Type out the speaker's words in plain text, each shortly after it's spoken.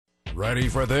Ready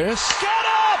for this? Get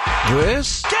up!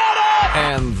 This? Get up!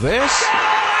 And this? Get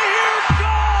out of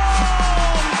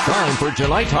here! Gone! Time for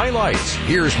tonight's highlights.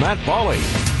 Here's Matt Pauley.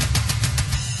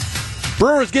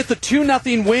 Brewers get the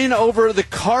 2-0 win over the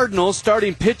Cardinals.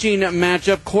 Starting pitching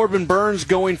matchup, Corbin Burnes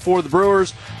going for the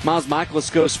Brewers. Miles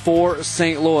Mikolas goes for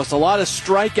St. Louis. A lot of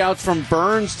strikeouts from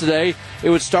Burnes today.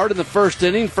 It would start in the first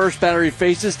inning. First batter he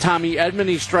faces Tommy Edman.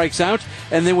 He strikes out.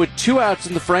 And then with 2 outs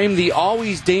in the frame, the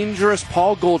always dangerous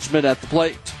Paul Goldschmidt at the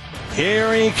plate.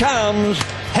 Here he comes.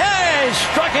 Hey,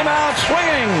 struck him out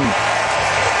swinging.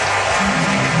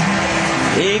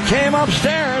 He came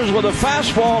upstairs with a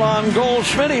fastball on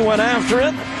Goldschmidt. He went after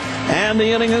it, and the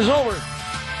inning is over.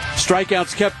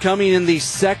 Strikeouts kept coming in the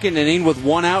second inning with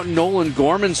 1 out. Nolan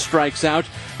Gorman strikes out,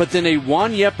 but then a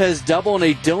Juan Yepez double and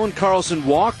a Dylan Carlson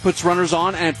walk puts runners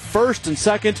on at first and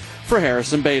second for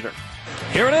Harrison Bader.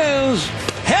 Here it is.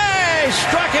 Hey,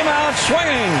 struck him out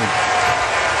swinging.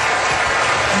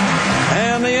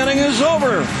 And the inning is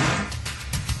over.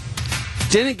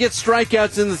 Didn't get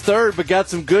strikeouts in the third, but got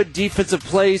some good defensive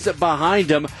plays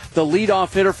behind him. The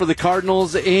leadoff hitter for the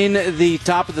Cardinals in the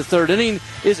top of the third inning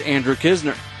is Andrew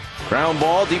Kisner. Ground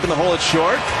ball deep in the hole at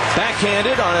short.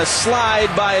 Backhanded on a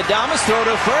slide by Adames. Throw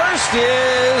to first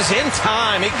is in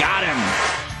time. It got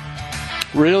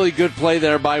him. Really good play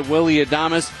there by Willie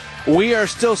Adames. We are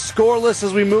still scoreless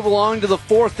as we move along to the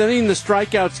fourth inning. The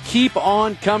strikeouts keep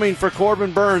on coming for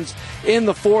Corbin Burnes. In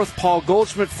the fourth, Paul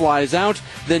Goldschmidt flies out.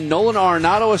 Then Nolan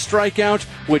Arenado a strikeout.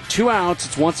 With 2 outs,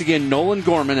 it's once again Nolan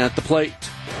Gorman at the plate.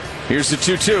 Here's the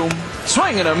 2-2.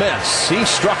 Swing and a miss. He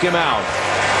struck him out.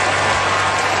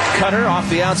 Cutter off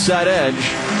the outside edge.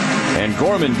 And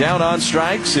Gorman down on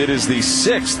strikes. It is the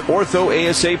 6th ortho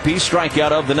ASAP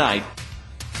strikeout of the night.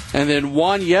 And then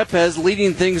Juan Yepez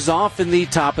leading things off in the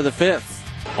top of the fifth.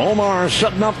 Omar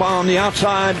setting up on the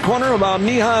outside corner about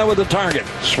knee-high with the target.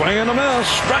 Swing and a miss.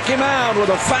 Struck him out with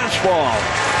a fastball.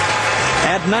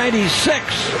 At 96.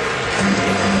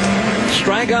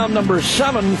 Strikeout number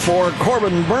 7 for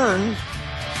Corbin Burnes.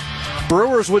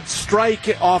 Brewers would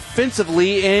strike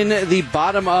offensively in the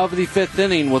bottom of the fifth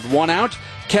inning with 1 out.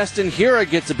 Keston Hiura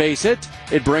gets a base hit.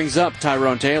 It brings up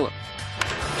Tyrone Taylor.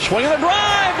 Swing and a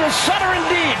drive to center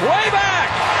indeed. Way back.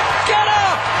 Get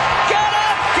up. Get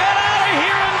up. Get out of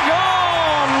here and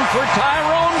gone for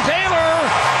Tyrone Taylor.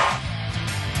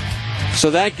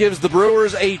 So that gives the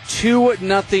Brewers a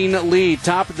 2-0 lead.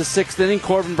 Top of the sixth inning,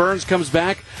 Corbin Burnes comes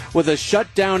back with a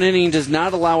shutdown inning. Does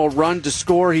not allow a run to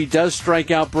score. He does strike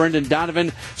out Brendan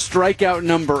Donovan. Strikeout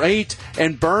number 8.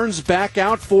 And Burnes back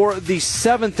out for the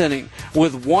 7th inning.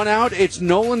 With 1 out, it's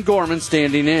Nolan Gorman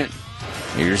standing in.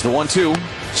 Here's the 1-2.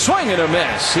 Swing and a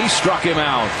miss. He struck him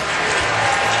out.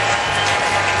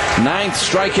 9th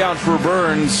strikeout for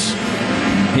Burnes.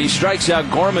 He strikes out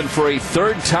Gorman for a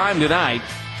 3rd time tonight.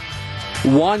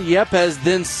 Juan Yepez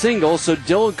then singles, so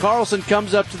Dylan Carlson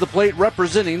comes up to the plate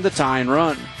representing the tying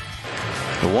run.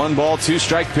 The 1-ball,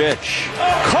 2-strike pitch.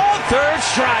 Called 3rd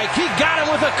strike. He got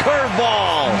him with a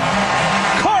curveball.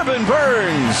 Corbin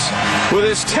Burnes with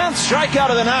his 10th strikeout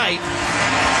of the night.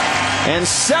 And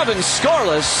 7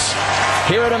 scoreless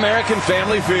here at American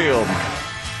Family Field.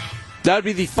 That would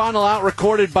be the final out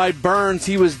recorded by Burnes.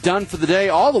 He was done for the day.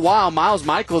 All the while, Miles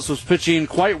Mikolas was pitching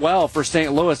quite well for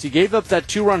St. Louis. He gave up that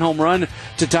 2-run home run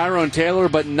to Tyrone Taylor,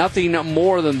 but nothing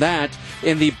more than that.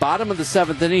 In the bottom of the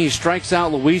 7th inning, he strikes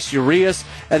out Luis Urias,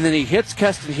 and then he hits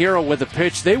Keston Hiura with a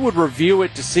pitch. They would review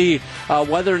it to see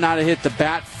whether or not it hit the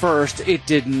bat first. It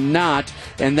did not,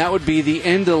 and that would be the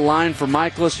end of the line for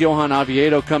Mikolas. Johan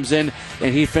Oviedo comes in,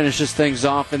 and he finishes things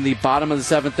off in the bottom of the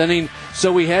 7th inning.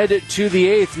 So we head to the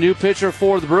 8th. New pitcher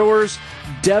for the Brewers,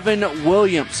 Devin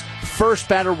Williams. First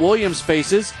batter Williams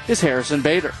faces is Harrison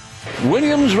Bader.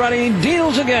 Williams ready,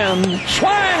 deals again.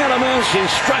 Swing and a miss. He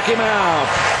struck him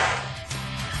out.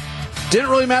 Didn't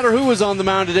really matter who was on the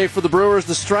mound today for the Brewers.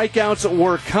 The strikeouts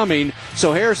were coming.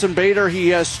 So Harrison Bader,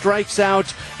 he strikes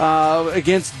out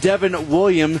against Devin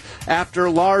Williams after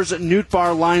Lars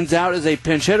Nootbaar lines out as a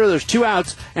pinch hitter. There's 2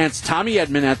 outs, and it's Tommy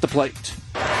Edman at the plate.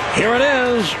 Here it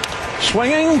is.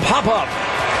 Swinging, pop-up.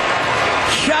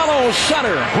 Shallow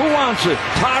center. Who wants it?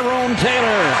 Tyrone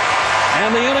Taylor.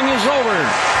 And the inning is over.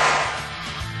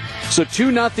 So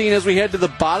 2-0 as we head to the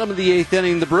bottom of the 8th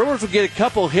inning. The Brewers will get a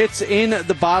couple hits in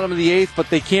the bottom of the 8th, but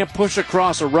they can't push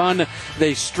across a run.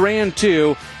 They strand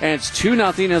 2, and it's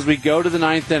 2-0 as we go to the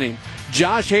 9th inning.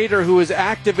 Josh Hader, who was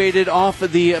activated off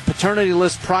of the paternity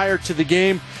list prior to the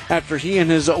game after he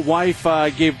and his wife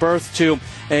gave birth to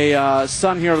a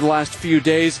son here over the last few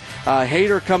days.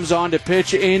 Hader comes on to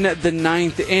pitch in the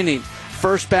 9th inning.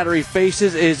 First batter he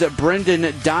faces is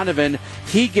Brendan Donovan.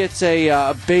 He gets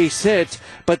a base hit,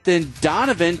 but then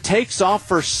Donovan takes off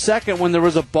for second when there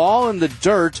was a ball in the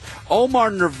dirt. Omar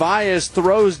Narvaez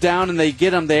throws down and they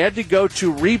get him. They had to go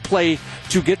to replay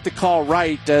to get the call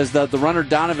right, as the runner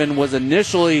Donovan was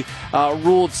initially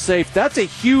ruled safe. That's a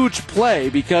huge play,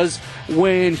 because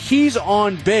when he's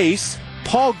on base,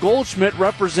 Paul Goldschmidt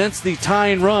represents the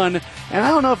tying run, and I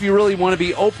don't know if you really want to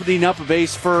be opening up a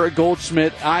base for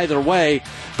Goldschmidt either way,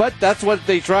 but that's what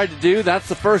they tried to do. That's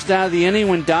the first out of the inning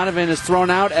when Donovan is thrown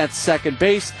out at second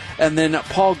base, and then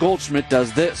Paul Goldschmidt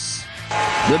does this.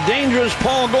 The dangerous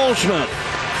Paul Goldschmidt.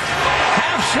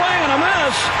 Half swing and a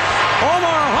miss.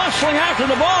 Omar hustling after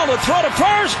the ball to throw to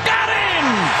first. Got him!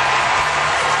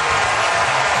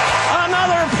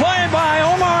 Another play by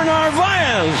Omar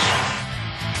Narvaez.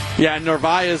 Yeah,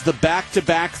 Narvaez, the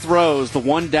back-to-back throws, the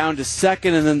one down to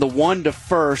second and then the one to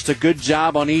first. A good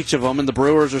job on each of them, and the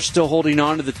Brewers are still holding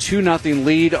on to the 2-0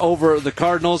 lead over the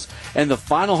Cardinals, and the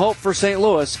final hope for St.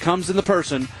 Louis comes in the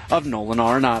person of Nolan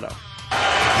Arenado.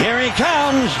 Here he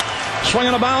comes.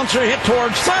 Swinging a bouncer, hit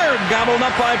towards third, gobbled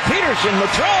up by Peterson. The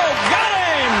throw, got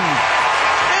him!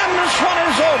 And this one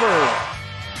is over.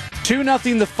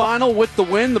 2-0 the final with the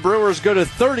win. The Brewers go to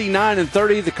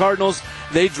 39-30. The Cardinals,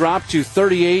 they drop to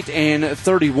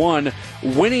 38-31.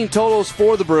 Winning totals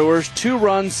for the Brewers: 2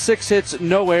 runs, 6 hits,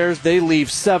 no errors. They leave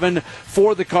 7.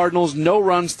 For the Cardinals, no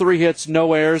runs, 3 hits,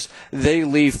 no errors. They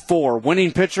leave 4.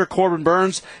 Winning pitcher Corbin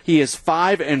Burnes, he is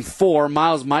 5-4.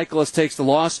 Miles Michaelis takes the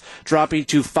loss, dropping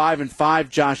to 5-5.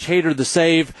 Josh Hader, the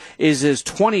save, is his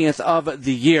 20th of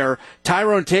the year.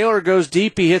 Tyrone Taylor goes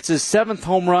deep. He hits his 7th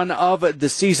home run of the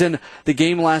season. The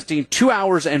game lasting 2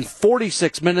 hours and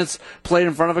 46 minutes, played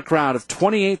in front of a crowd of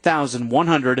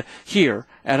 28,100 here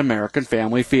at American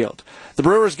Family Field. The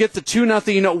Brewers get the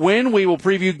 2-0 win. We will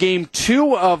preview Game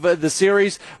 2 of the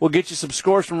series. We'll get you some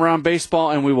scores from around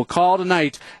baseball, and we will call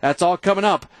tonight. That's all coming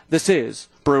up. This is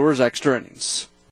Brewers Extra Innings.